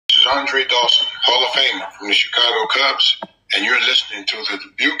This is Andre Dawson, Hall of Famer from the Chicago Cubs, and you're listening to the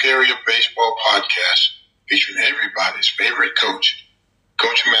Dubuque Area Baseball Podcast featuring everybody's favorite coach,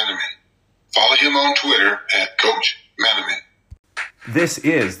 Coach Manaman. Follow him on Twitter at Coach Manaman. This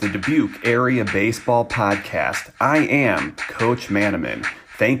is the Dubuque Area Baseball Podcast. I am Coach Manaman.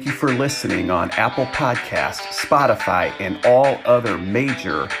 Thank you for listening on Apple Podcasts, Spotify, and all other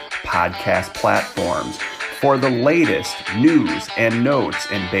major podcast platforms. For the latest news and notes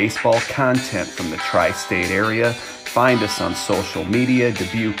and baseball content from the tri-state area, find us on social media,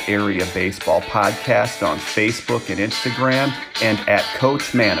 Dubuque Area Baseball Podcast on Facebook and Instagram, and at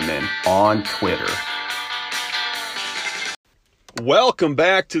Coach Manaman on Twitter. Welcome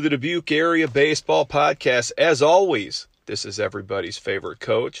back to the Dubuque Area Baseball Podcast. As always, this is everybody's favorite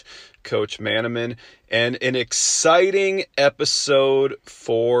coach, Coach Manaman, and an exciting episode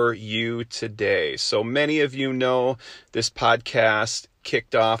for you today. So many of you know this podcast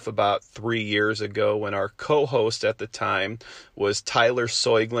kicked off about 3 years ago when our co-host at the time was Tyler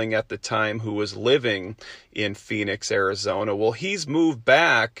Soigling at the time, who was living in Phoenix, Arizona. Well, he's moved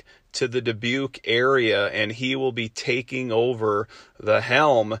back to the Dubuque area, and he will be taking over the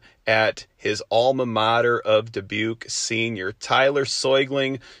helm at his alma mater of Dubuque Senior. Tyler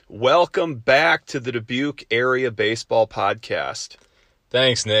Soigling, welcome back to the Dubuque Area Baseball Podcast.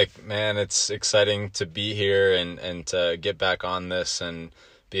 Thanks, Nick. Man, it's exciting to be here and to get back on this and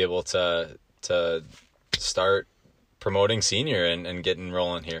be able to start promoting Senior and getting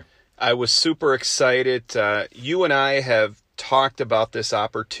rolling here. I was super excited. You and I have talked about this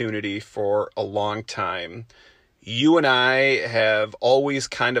opportunity for a long time. You and I have always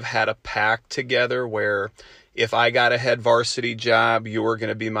kind of had a pact together where if I got a head varsity job, you were going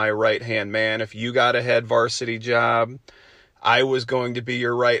to be my right-hand man. If you got a head varsity job, I was going to be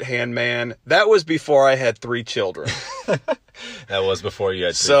your right-hand man. That was before I had 3 children. That was before you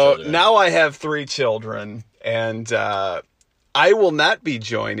had 3 children. So now I have 3 children, and I will not be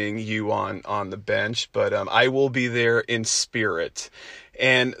joining you on the bench, but I will be there in spirit.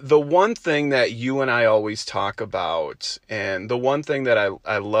 And the one thing that you and I always talk about, and the one thing that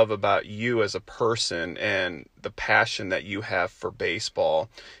I love about you as a person and the passion that you have for baseball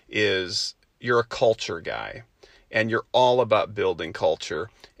is you're a culture guy, and you're all about building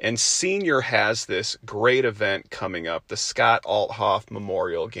culture. And Senior has this great event coming up, the Scott Althoff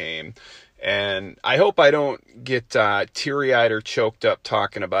Memorial Game. And I hope I don't get teary-eyed or choked up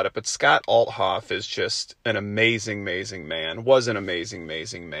talking about it, but Scott Althoff is just an amazing, amazing man, was an amazing,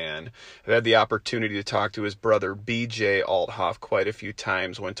 amazing man. I've had the opportunity to talk to his brother, B.J. Althoff, quite a few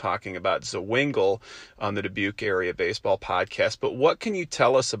times when talking about Zwingle on the Dubuque Area Baseball Podcast. But what can you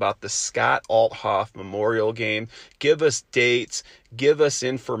tell us about the Scott Althoff Memorial Game? Give us dates, give us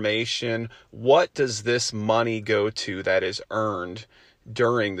information. What does this money go to that is earned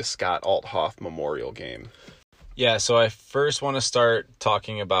during the Scott Althoff Memorial Game? Yeah, so I first want to start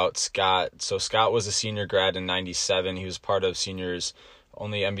talking about Scott. So Scott was a Senior grad in 97. He was part of Senior's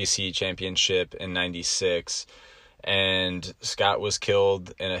only MVC championship in 96. And Scott was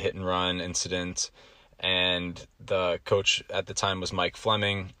killed in a hit-and-run incident. And the coach at the time was Mike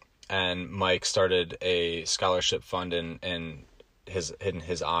Fleming. And Mike started a scholarship fund in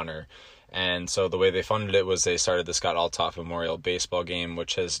his honor. And so the way they funded it was they started the Scott Althoff Memorial Baseball Game,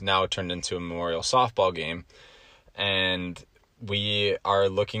 which has now turned into a Memorial Softball Game. And we are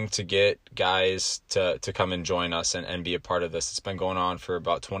looking to get guys to come and join us and be a part of this. It's been going on for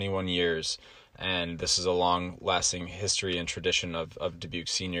about 21 years. And this is a long-lasting history and tradition of Dubuque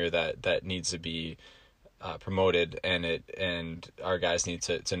Senior that needs to be promoted. And our guys need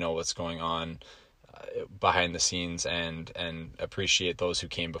to know what's going on behind the scenes and appreciate those who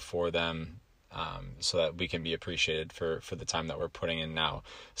came before them, so that we can be appreciated for the time that we're putting in now.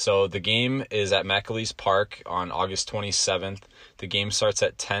 So the game is at McAleese Park on August 27th. The game starts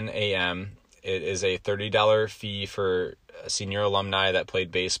at 10 a.m. It is a $30 fee for Senior alumni that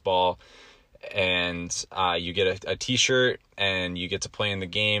played baseball, and you get a t-shirt and you get to play in the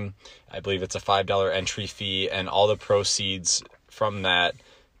game. I believe it's a $5 entry fee, and all the proceeds from that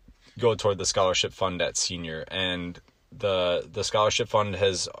go toward the scholarship fund at Senior. And the scholarship fund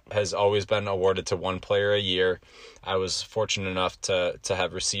has always been awarded to one player a year. I was fortunate enough to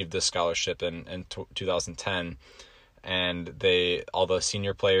have received this scholarship in 2010, and all the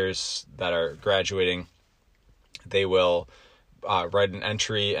Senior players that are graduating, they will write an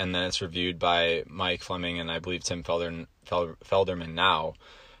entry, and then it's reviewed by Mike Fleming and I believe Tim Felderman now,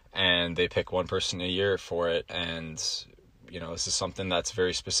 and they pick one person a year for it. And this is something that's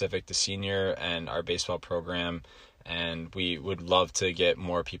very specific to Senior and our baseball program, And we would love to get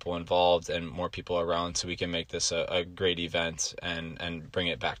more people involved and more people around so we can make this a great event and bring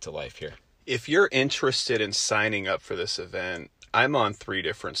it back to life here. If you're interested in signing up for this event, I'm on 3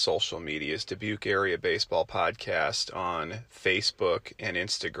 different social medias: Dubuque Area Baseball Podcast on Facebook and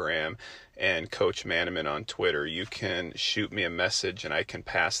Instagram, and Coach Manaman on Twitter. You can shoot me a message and I can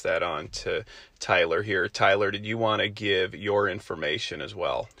pass that on to Tyler here. Tyler, did you want to give your information as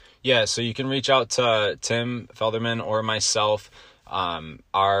well? Yeah, so you can reach out to Tim Felderman or myself.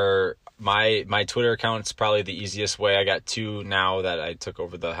 My Twitter account is probably the easiest way. I got 2 now that I took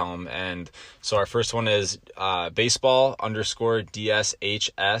over the helm. And so our first one is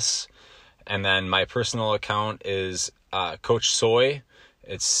baseball_DSHS. And then my personal account is Coach Soy.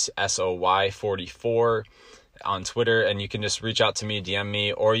 It's SOY 44 on Twitter. And you can just reach out to me, DM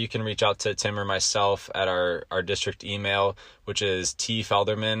me, or you can reach out to Tim or myself at our district email, which is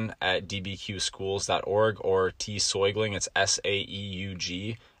tfelderman@dbqschools.org, or tsoigling, it's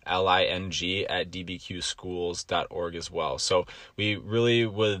SAEUGLING @dbqschools.org as well. So we really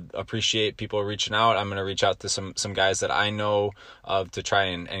would appreciate people reaching out. I'm going to reach out to some guys that I know of to try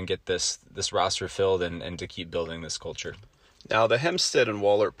and get this roster filled and to keep building this culture. Now, the Hempstead and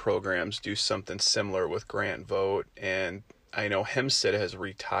Wahlert programs do something similar with Grant Vogt, and I know Hempstead has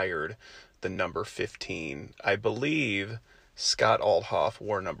retired the number 15. I believe Scott Althoff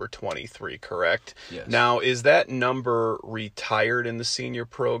wore number 23, correct? Yes. Now, is that number retired in the senior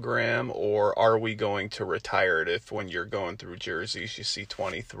program, or are we going to retire it if when you're going through jerseys you see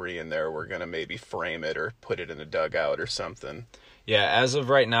 23 in there, we're going to maybe frame it or put it in a dugout or something? Yeah, as of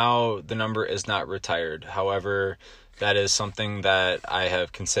right now, the number is not retired. However, that is something that I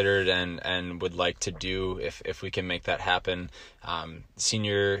have considered and would like to do if we can make that happen.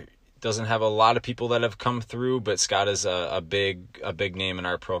 Senior doesn't have a lot of people that have come through, but Scott is a big name in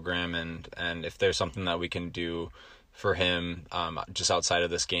our program, and if there's something that we can do for him just outside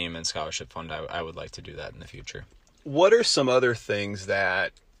of this game and scholarship fund, I would like to do that in the future. What are some other things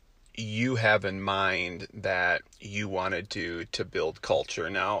that you have in mind that you want to do to build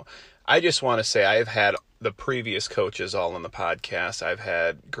culture? Now, I just want to say I've had the previous coaches all on the podcast. I've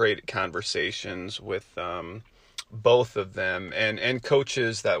had great conversations with both of them and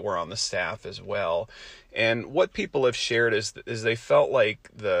coaches that were on the staff as well. And what people have shared is they felt like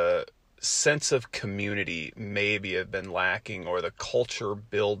the sense of community maybe have been lacking, or the culture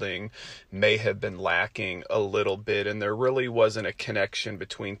building may have been lacking a little bit, and there really wasn't a connection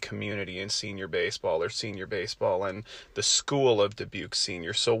between community and senior baseball, or senior baseball and the school of Dubuque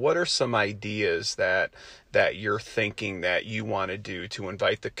Senior. So what are some ideas that you're thinking that you want to do to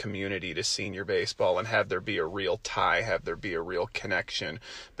invite the community to senior baseball and have there be a real tie, have there be a real connection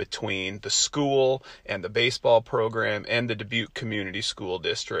between the school and the baseball program and the Dubuque Community School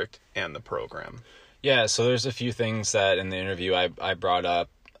District and the program? Yeah, so there's a few things that in the interview I brought up.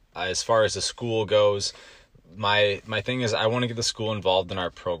 As far as the school goes, my thing is I want to get the school involved in our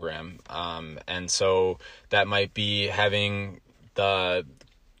program. And so that might be having the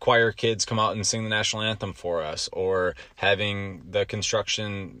choir kids come out and sing the national anthem for us, or having the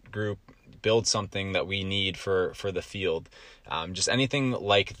construction group build something that we need for the field. Just anything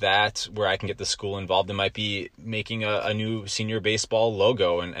like that where I can get the school involved. It might be making a new senior baseball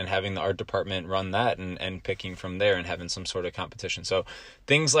logo and having the art department run that and picking from there and having some sort of competition. So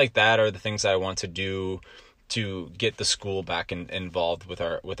things like that are the things that I want to do to get the school back involved with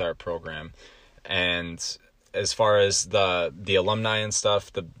our program. And as far as the alumni and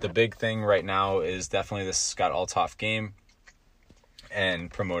stuff, the big thing right now is definitely the Scott Althoff game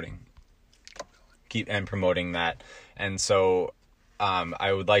and promoting that. And so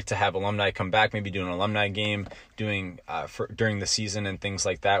I would like to have alumni come back, maybe do an alumni game, during the season and things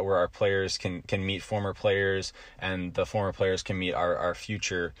like that, where our players can meet former players and the former players can meet our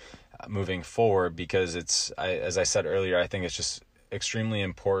future moving forward. Because as I said earlier, I think it's just extremely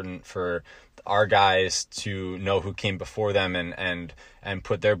important for our guys to know who came before them and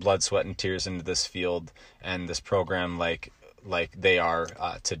put their blood, sweat, and tears into this field and this program like they are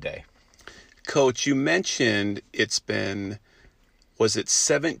today. Coach, you mentioned it's been, was it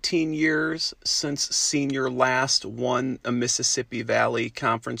 17 years since Senior last won a Mississippi Valley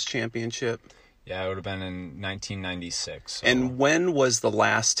Conference championship? Yeah, it would have been in 1996. So. And when was the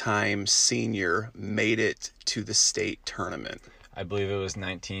last time Senior made it to the state tournament? I believe it was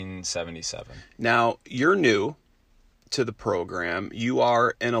 1977. Now, you're new to the program. You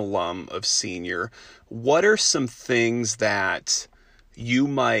are an alum of Senior. What are some things that you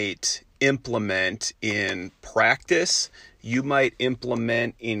might implement in practice, you might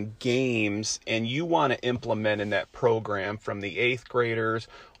implement in games, and you want to implement in that program from the 8th graders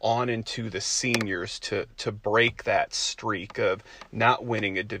on into the seniors to break that streak of not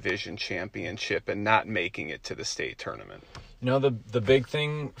winning a division championship and not making it to the state tournament? The big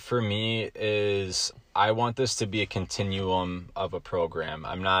thing for me is I want this to be a continuum of a program.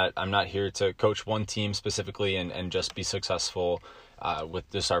 I'm not here to coach one team specifically and just be successful with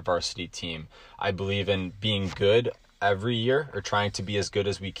this our varsity team. I believe in being good every year, or trying to be as good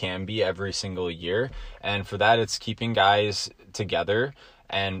as we can be every single year. And for that, it's keeping guys together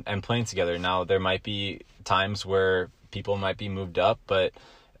and playing together. Now, there might be times where people might be moved up, but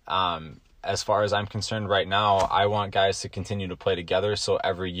as far as I'm concerned right now, I want guys to continue to play together so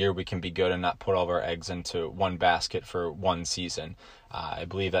every year we can be good and not put all of our eggs into one basket for one season. I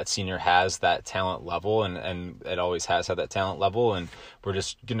believe that senior has that talent level, and it always has had that talent level, and we're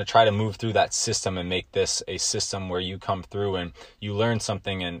just going to try to move through that system and make this a system where you come through and you learn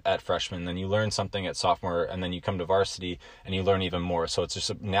something at freshman, then you learn something at sophomore, and then you come to varsity and you learn even more. So it's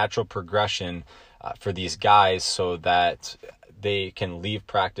just a natural progression for these guys so that they can leave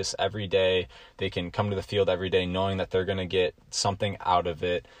practice every day. They can come to the field every day knowing that they're going to get something out of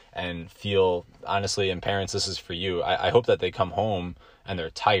it and feel, honestly, and parents, this is for you. I hope that they come home and they're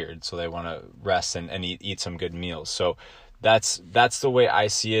tired, so they want to rest and eat some good meals. So that's the way I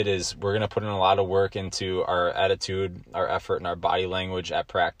see it, is we're going to put in a lot of work into our attitude, our effort, and our body language at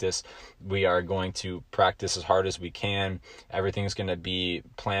practice. We are going to practice as hard as we can. Everything's going to be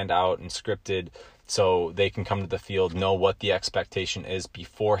planned out and scripted, so they can come to the field, know what the expectation is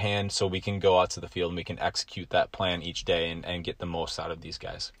beforehand, so we can go out to the field and we can execute that plan each day and get the most out of these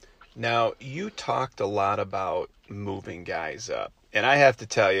guys. Now, you talked a lot about moving guys up. And I have to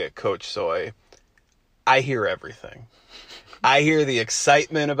tell you, Coach Soy, I hear everything. I hear the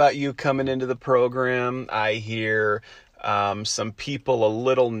excitement about you coming into the program. I hear some people a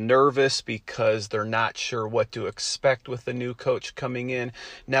little nervous because they're not sure what to expect with the new coach coming in.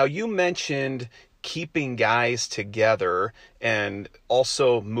 Now, you mentioned keeping guys together and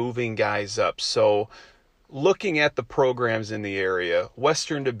also moving guys up. So looking at the programs in the area,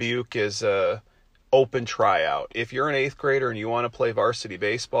 Western Dubuque is a open tryout. If you're an 8th grader and you want to play varsity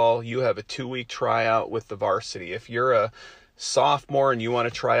baseball, you have a 2-week tryout with the varsity. If you're a sophomore and you want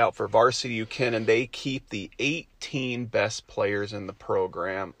to try out for varsity, you can, and they keep the 18 best players in the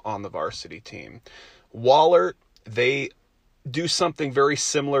program on the varsity team. Wahlert, they do something very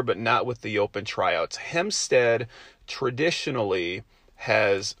similar, but not with the open tryouts. Hempstead traditionally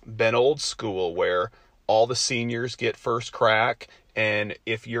has been old school, where all the seniors get first crack, and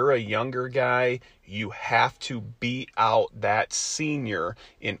if you're a younger guy, you have to beat out that senior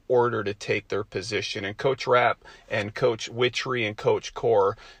in order to take their position. And Coach Rapp and Coach Witchery and Coach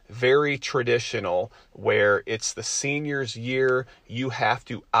Core, very traditional, where it's the seniors' year. You have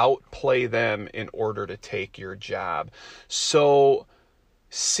to outplay them in order to take your job. So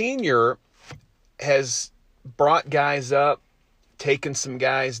senior has brought guys up, taken some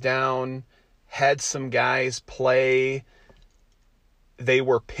guys down, had some guys play. They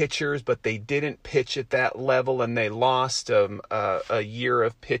were pitchers, but they didn't pitch at that level, and they lost a year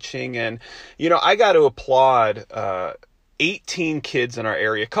of pitching. And, I got to applaud 18 kids in our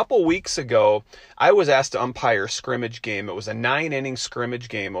area. A couple weeks ago, I was asked to umpire a scrimmage game. It was a 9-inning scrimmage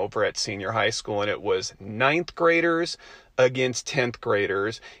game over at Senior High School, and it was 9th graders against 10th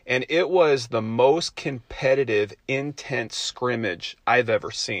graders, and it was the most competitive, intense scrimmage I've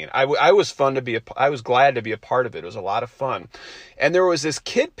ever seen. I was glad to be a part of it. It was a lot of fun. And there was this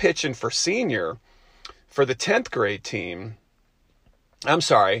kid pitching for senior for the 10th grade team. I'm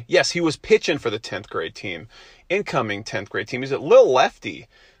sorry. Yes, he was pitching for the 10th grade team, incoming 10th grade team. He's a little lefty,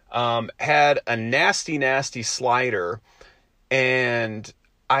 had a nasty slider. And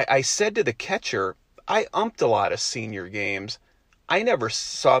I said to the catcher, I umped a lot of senior games. I never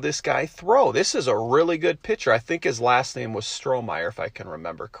saw this guy throw. This is a really good pitcher. I think his last name was Strohmeyer, if I can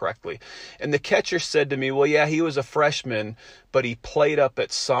remember correctly. And the catcher said to me, well, yeah, he was a freshman, but he played up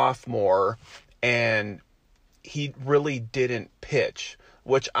at sophomore, and he really didn't pitch,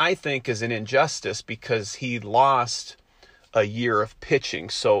 which I think is an injustice because he lost a year of pitching.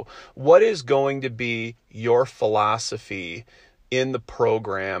 So what is going to be your philosophy in the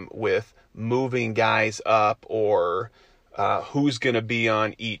program with moving guys up, or who's going to be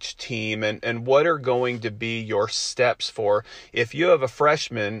on each team, and what are going to be your steps for if you have a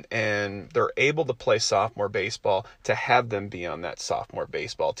freshman and they're able to play sophomore baseball, to have them be on that sophomore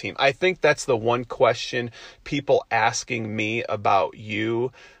baseball team? I think that's the one question people asking me about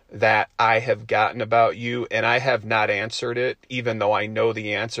you that I have gotten about you, and I have not answered it, even though I know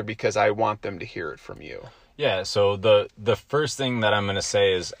the answer, because I want them to hear it from you. Yeah, so the first thing that I'm going to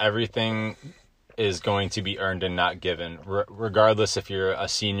say is everything is going to be earned and not given, regardless if you're a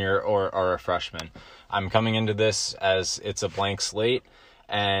senior or a freshman. I'm coming into this as it's a blank slate,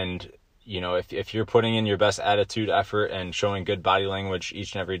 and if you're putting in your best attitude, effort, and showing good body language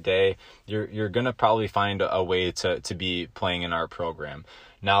each and every day, you're gonna probably find a way to be playing in our program.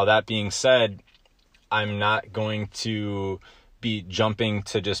 Now, that being said, I'm not going to be jumping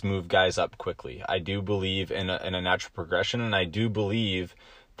to just move guys up quickly. I do believe in a natural progression, and I do believe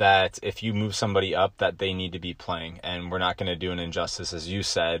that if you move somebody up, that they need to be playing, and we're not going to do an injustice, as you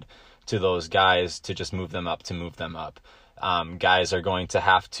said, to those guys to just move them up to move them up. Guys are going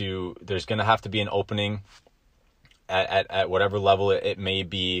to there's going to have to be an opening at whatever level it may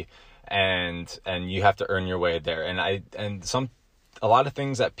be, and you have to earn your way there. A lot of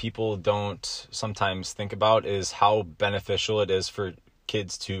things that people don't sometimes think about is how beneficial it is for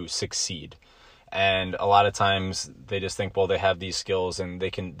kids to succeed. And a lot of times they just think, well, they have these skills and they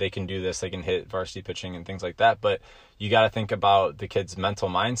can do this, they can hit varsity pitching and things like that. But you got to think about the kid's mental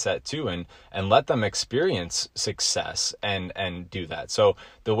mindset too, and let them experience success and do that. So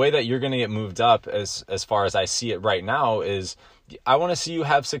the way that you're going to get moved up, as far as I see it right now, is I want to see you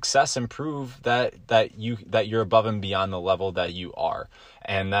have success and prove that you're above and beyond the level that you are.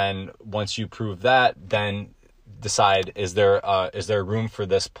 And then once you prove that, then decide, is there room for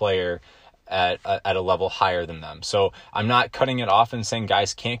this player at a level higher than them. So I'm not cutting it off and saying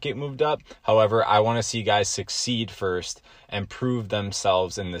guys can't get moved up. However, I want to see guys succeed first and prove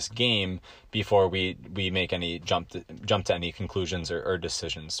themselves in this game before we make any jump to any conclusions or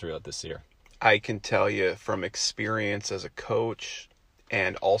decisions throughout this year. I can tell you from experience as a coach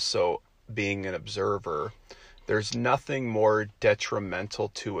and also being an observer, there's nothing more detrimental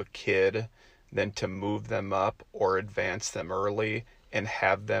to a kid than to move them up or advance them early and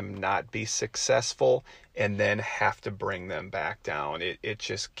have them not be successful and then have to bring them back down. It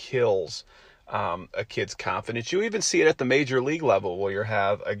just kills a kid's confidence. You even see it at the major league level, where you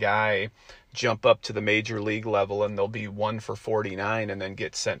have a guy jump up to the major league level and they'll be 1 for 49 and then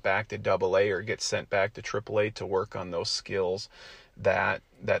get sent back to AA or get sent back to AAA to work on those skills that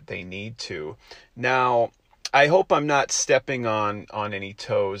they need to. Now, I hope I'm not stepping on any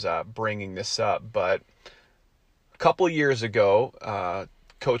toes bringing this up, but a couple years ago,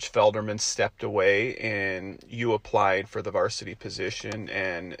 Coach Felderman stepped away and you applied for the varsity position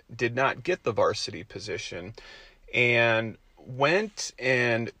and did not get the varsity position, and went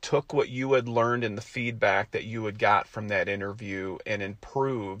and took what you had learned and the feedback that you had got from that interview and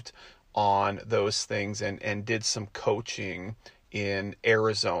improved on those things and did some coaching in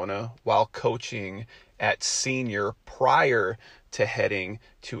Arizona while coaching at senior prior to heading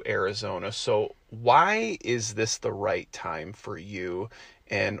to Arizona. So why is this the right time for you,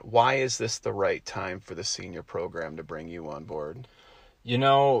 and why is this the right time for the senior program to bring you on board?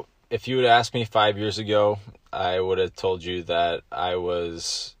 If you would ask me 5 years ago, I would have told you that I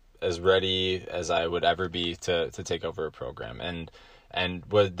was as ready as I would ever be to take over a program. And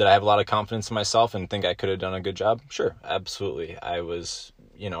did I have a lot of confidence in myself and think I could have done a good job? Sure, absolutely. I was,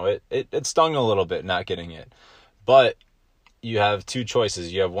 it stung a little bit not getting it. But you have two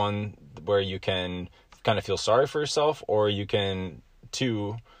choices. You have one where you can kind of feel sorry for yourself, or you can,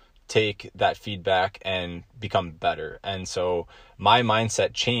 two, take that feedback and become better. And so my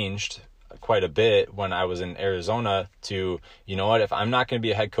mindset changed quite a bit when I was in Arizona to, if I'm not going to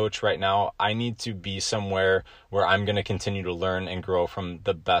be a head coach right now, I need to be somewhere where I'm going to continue to learn and grow from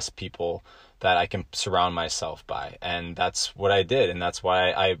the best people that I can surround myself by. And that's what I did. And that's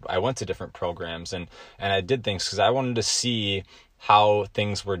why I went to different programs and I did things, because I wanted to see how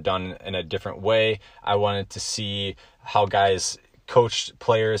things were done in a different way. I wanted to see how guys coached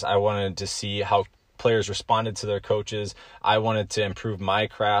players. I wanted to see how players responded to their coaches. I wanted to improve my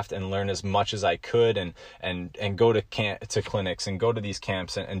craft and learn as much as I could and go to clinics and go to these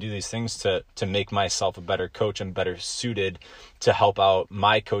camps and do these things to make myself a better coach and better suited to help out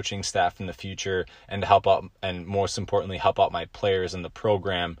my coaching staff in the future, and to help out, and most importantly, help out my players in the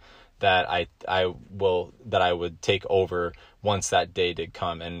program that I would take over once that day did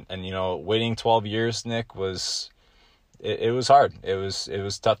come. And waiting 12 years, Nick, it was hard. It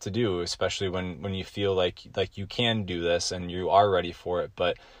was tough to do, especially when you feel like you can do this and you are ready for it.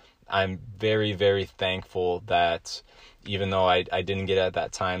 But I'm very, very thankful that even though I didn't get it at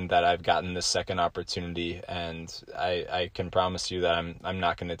that time, that I've gotten this second opportunity, and I can promise you that I'm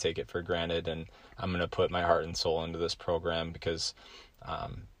not going to take it for granted, and I'm going to put my heart and soul into this program because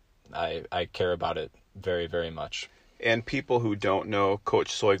I care about it very, very much. And people who don't know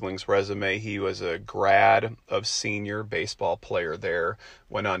Coach Soigling's resume, he was a grad of senior baseball player there,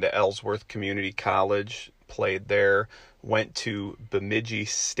 went on to Ellsworth Community College, played there, went to Bemidji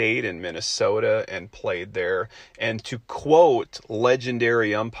State in Minnesota and played there. And to quote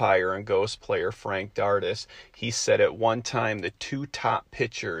legendary umpire and Ghost player Frank Dardis, he said at one time the two top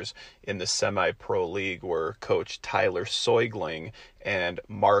pitchers in the semi-pro league were Coach Tyler Soigling and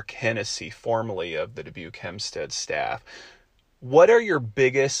Mark Hennessy, formerly of the Dubuque Hempstead staff. What are your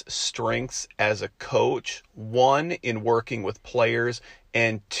biggest strengths as a coach? One, in working with players,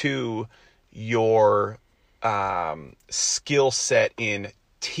 and two, your skill set in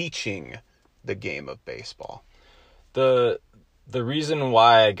teaching the game of baseball? The reason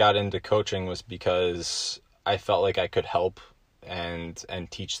why I got into coaching was because I felt like I could help and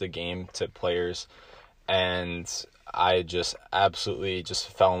teach the game to players, and I just absolutely just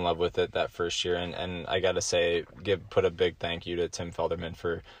fell in love with it that first year. And I got to say, put a big thank you to Tim Felderman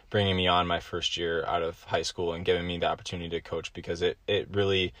for bringing me on my first year out of high school and giving me the opportunity to coach, because it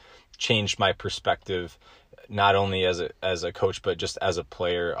really changed my perspective, not only as a coach, but just as a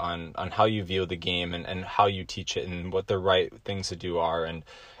player on how you view the game and how you teach it and what the right things to do are.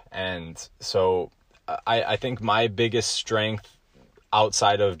 And so I think my biggest strength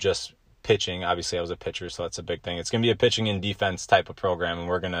outside of just pitching, obviously I was a pitcher, so that's a big thing. It's going to be a pitching and defense type of program, and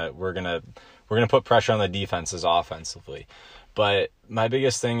we're going to put pressure on the defenses offensively. But my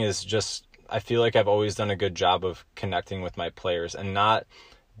biggest thing is just, I feel like I've always done a good job of connecting with my players, and not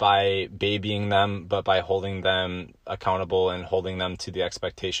by babying them, but by holding them accountable and holding them to the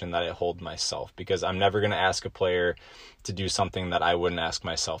expectation that I hold myself, because I'm never going to ask a player to do something that I wouldn't ask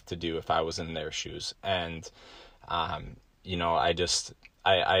myself to do if I was in their shoes. And,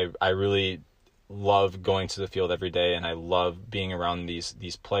 I really love going to the field every day, and I love being around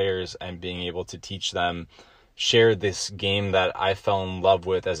these players and being able to teach them, share this game that I fell in love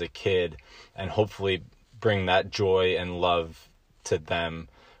with as a kid, and hopefully bring that joy and love to them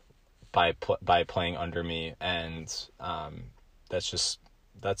by playing under me. And that's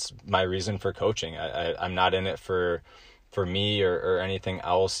my reason for coaching. I'm not in it for me or anything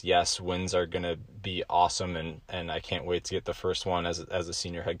else. Yes, wins are going to be awesome, and I can't wait to get the first one as a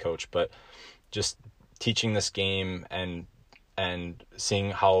senior head coach, but just teaching this game and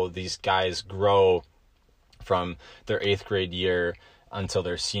seeing how these guys grow from their 8th grade year until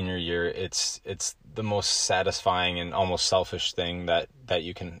their senior year, it's the most satisfying and almost selfish thing that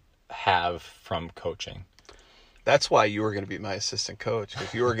you can have from coaching. That's why you were going to be my assistant coach,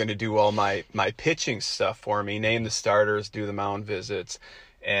 because you were going to do all my pitching stuff for me, name the starters, do the mound visits,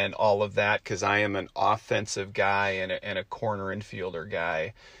 and all of that, because I am an offensive guy and a corner infielder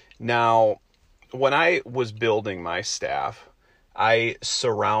guy. Now, when I was building my staff, I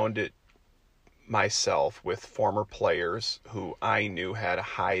surrounded myself with former players who I knew had a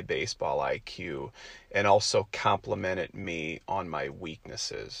high baseball IQ and also complimented me on my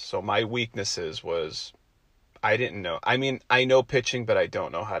weaknesses. So my weaknesses was, I didn't know. I mean, I know pitching, but I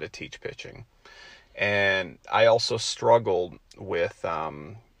don't know how to teach pitching. And I also struggled with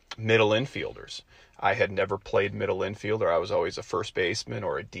middle infielders. I had never played middle infielder. I was always a first baseman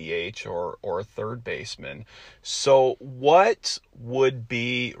or a DH or a third baseman. So what would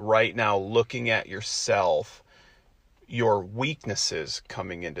be right now, looking at yourself, your weaknesses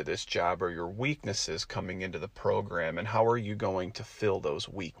coming into this job or your weaknesses coming into the program, and how are you going to fill those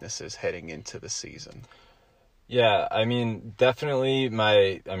weaknesses heading into the season? Yeah, I mean, definitely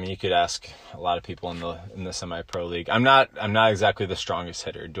you could ask a lot of people in the semi-pro league. I'm not exactly the strongest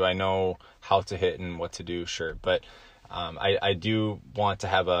hitter. Do I know how to hit and what to do? Sure. But I do want to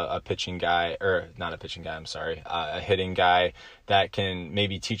have a pitching guy, or not a pitching guy, I'm sorry, a hitting guy that can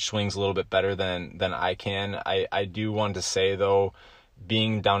maybe teach swings a little bit better than I can. I do want to say, though,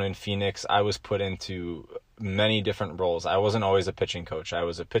 being down in Phoenix, I was put into many different roles. I wasn't always a pitching coach. I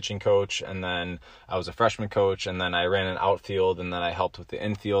was a pitching coach, and then I was a freshman coach, and then I ran an outfield, and then I helped with the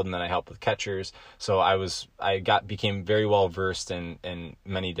infield, and then I helped with catchers. So became very well versed in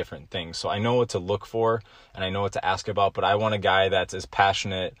many different things. So I know what to look for, and I know what to ask about, but I want a guy that's as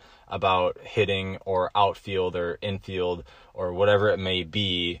passionate about hitting or outfield or infield or whatever it may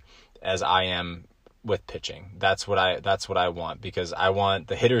be as I am with pitching. That's what I want, because I want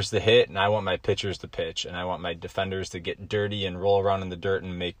the hitters to hit, and I want my pitchers to pitch, and I want my defenders to get dirty and roll around in the dirt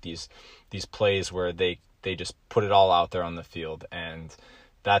and make these plays where they just put it all out there on the field. And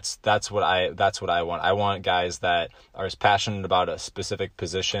that's what I want. I want guys that are as passionate about a specific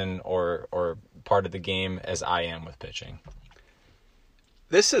position or part of the game as I am with pitching.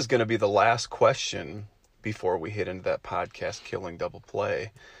 This is going to be the last question before we hit into that podcast, Killing Double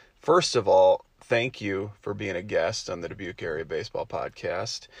Play. First of all, thank you for being a guest on the Dubuque Area Baseball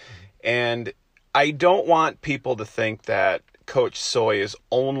Podcast. And I don't want people to think that Coach Soy is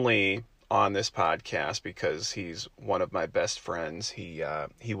only on this podcast because he's one of my best friends. He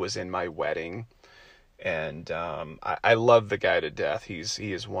was in my wedding, and I love the guy to death. He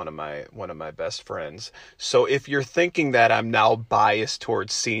is one of my best friends. So if you're thinking that I'm now biased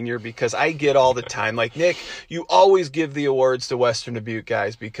towards senior, because I get all the time, like, Nick, you always give the awards to Western Dubuque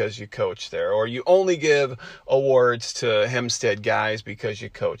guys because you coach there, or you only give awards to Hempstead guys because you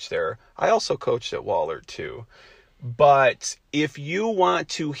coach there. I also coached at Wahlert too. But if you want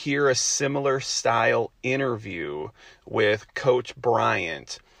to hear a similar style interview with Coach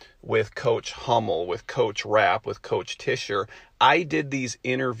Bryant, with Coach Hummel, with Coach Rapp, with Coach Tischer, I did these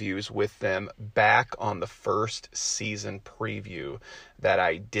interviews with them back on the first season preview that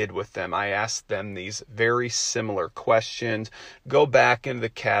I did with them. I asked them these very similar questions. Go back into the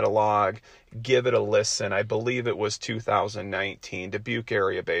catalog, give it a listen. I believe it was 2019, Dubuque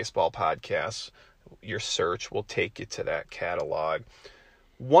Area Baseball Podcast. Your search will take you to that catalog.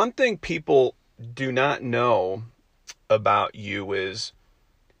 One thing people do not know about you is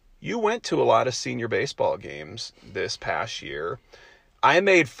you went to a lot of senior baseball games this past year. I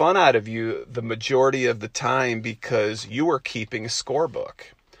made fun out of you the majority of the time because you were keeping a scorebook.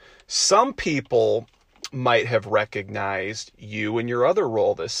 Some people might have recognized you in your other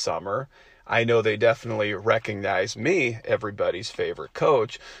role this summer. I know they definitely recognized me, everybody's favorite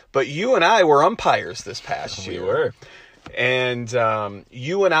coach, but you and I were umpires this past year. We were. And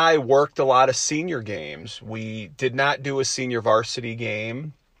you and I worked a lot of senior games. We did not do a senior varsity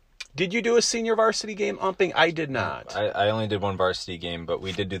game. Did you do a senior varsity game umping? I did not. I only did one varsity game, but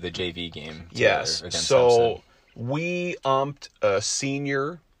we did do the JV game. Yes. So we umped a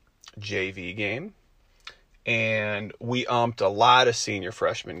senior JV game, and we umped a lot of senior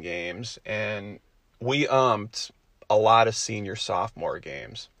freshman games, and we umped a lot of senior sophomore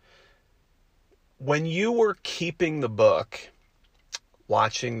games. When you were keeping the book,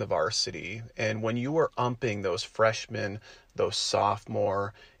 watching the varsity, and when you were umping those freshmen, those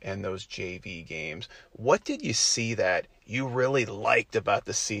sophomore, and those JV games, what did you see that you really liked about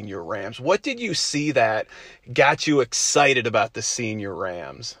the senior Rams? What did you see that got you excited about the senior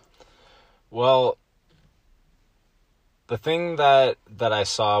Rams? Well, the thing that I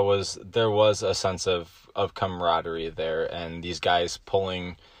saw was there was a sense of camaraderie there, and these guys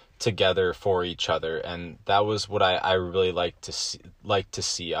pulling together for each other, and that was what I really like to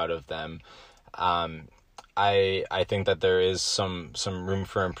see out of them. I think that there is some room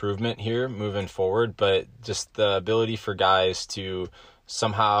for improvement here moving forward, but just the ability for guys to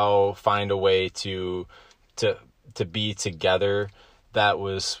somehow find a way to be together, that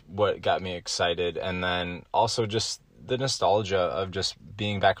was what got me excited. And then also just the nostalgia of just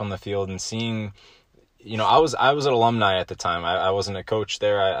being back on the field and seeing, I was an alumni at the time. I wasn't a coach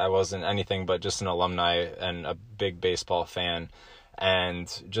there. I wasn't anything but just an alumni and a big baseball fan. And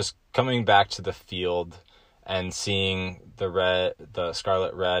just coming back to the field and seeing the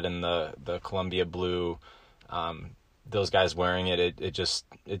scarlet red and the Columbia blue, those guys wearing it, it just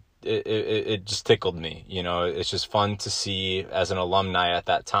tickled me. It's just fun to see as an alumni at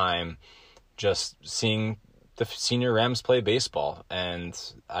that time, just seeing the senior Rams play baseball. And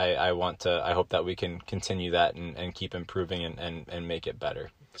I hope that we can continue that and keep improving and make it better.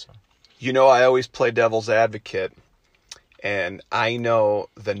 So. I always play devil's advocate. And I know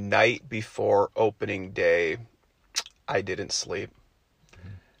the night before opening day, I didn't sleep.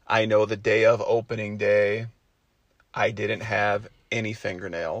 I know the day of opening day, I didn't have any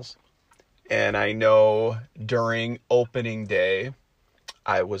fingernails. And I know during opening day,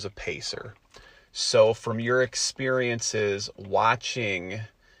 I was a pacer. So from your experiences watching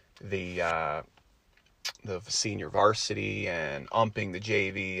the senior varsity and umping the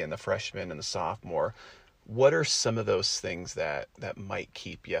JV and the freshman and the sophomore, what are some of those things that might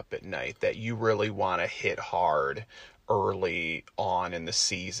keep you up at night that you really want to hit hard early on in the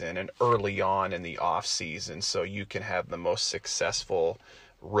season and early on in the off season so you can have the most successful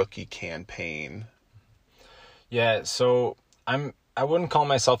rookie campaign? Yeah, so I wouldn't call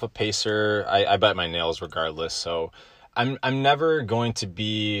myself a pacer. I bite my nails regardless. So I'm never going to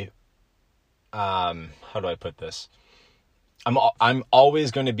be, how do I put this? I'm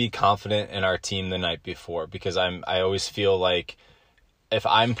always going to be confident in our team the night before, because I always feel like if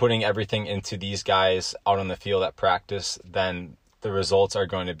I'm putting everything into these guys out on the field at practice, then the results are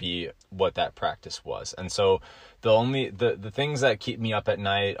going to be what that practice was. And so the things that keep me up at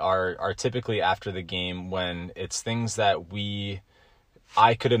night are typically after the game, when it's things that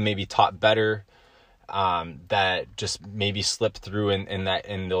I could have maybe taught better, that just maybe slipped through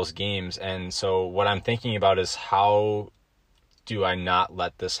in those games. And so what I'm thinking about is, how do I not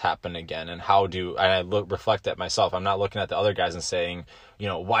let this happen again? And and I reflect at myself. I'm not looking at the other guys and saying,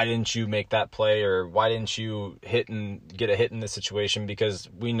 why didn't you make that play, or why didn't you hit and get a hit in this situation? Because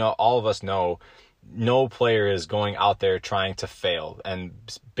all of us know, no player is going out there trying to fail, and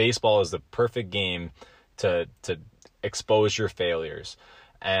baseball is the perfect game to expose your failures.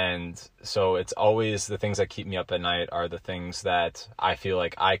 And so it's always the things that keep me up at night are the things that I feel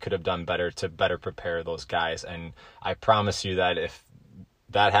like I could have done better to better prepare those guys. And I promise you that if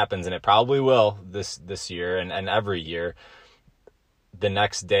that happens, and it probably will this year and every year, the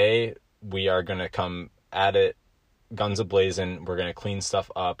next day we are going to come at it guns a-blazing. We're going to clean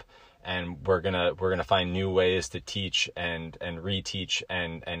stuff up, and we're going to find new ways to teach and reteach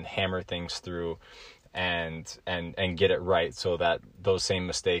and hammer things through and get it right, so that those same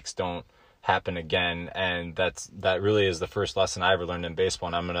mistakes don't happen again. And that really is the first lesson I ever learned in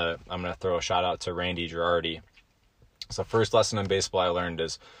baseball. And I'm gonna throw a shout out to Randy Girardi. So first lesson in baseball I learned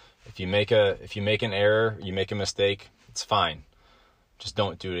is, if you make an error, you make a mistake, it's fine. Just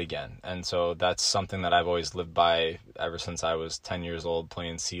don't do it again. And so that's something that I've always lived by ever since I was 10 years old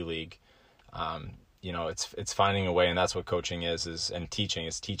playing C-League. It's finding a way, and that's what coaching and teaching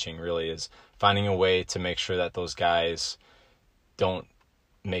is. Teaching really is finding a way to make sure that those guys don't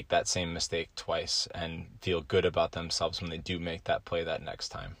make that same mistake twice and feel good about themselves when they do make that play that next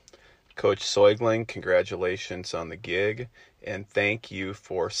time. Coach Soigling, congratulations on the gig, and thank you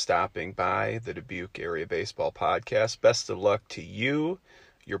for stopping by the Dubuque Area Baseball Podcast. Best of luck to you,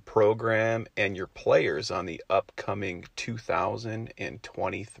 your program, and your players on the upcoming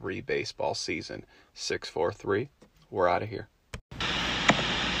 2023 baseball season. 643, we're out of here.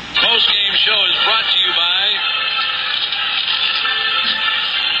 Post-game show is brought to you by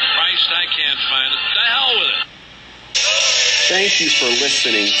Christ, I can't find it. The hell with it. Thank you for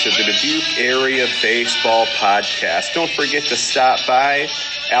listening to the Dubuque Area Baseball Podcast. Don't forget to stop by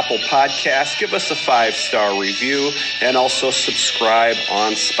Apple Podcasts, give us a 5-star review, and also subscribe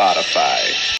on Spotify.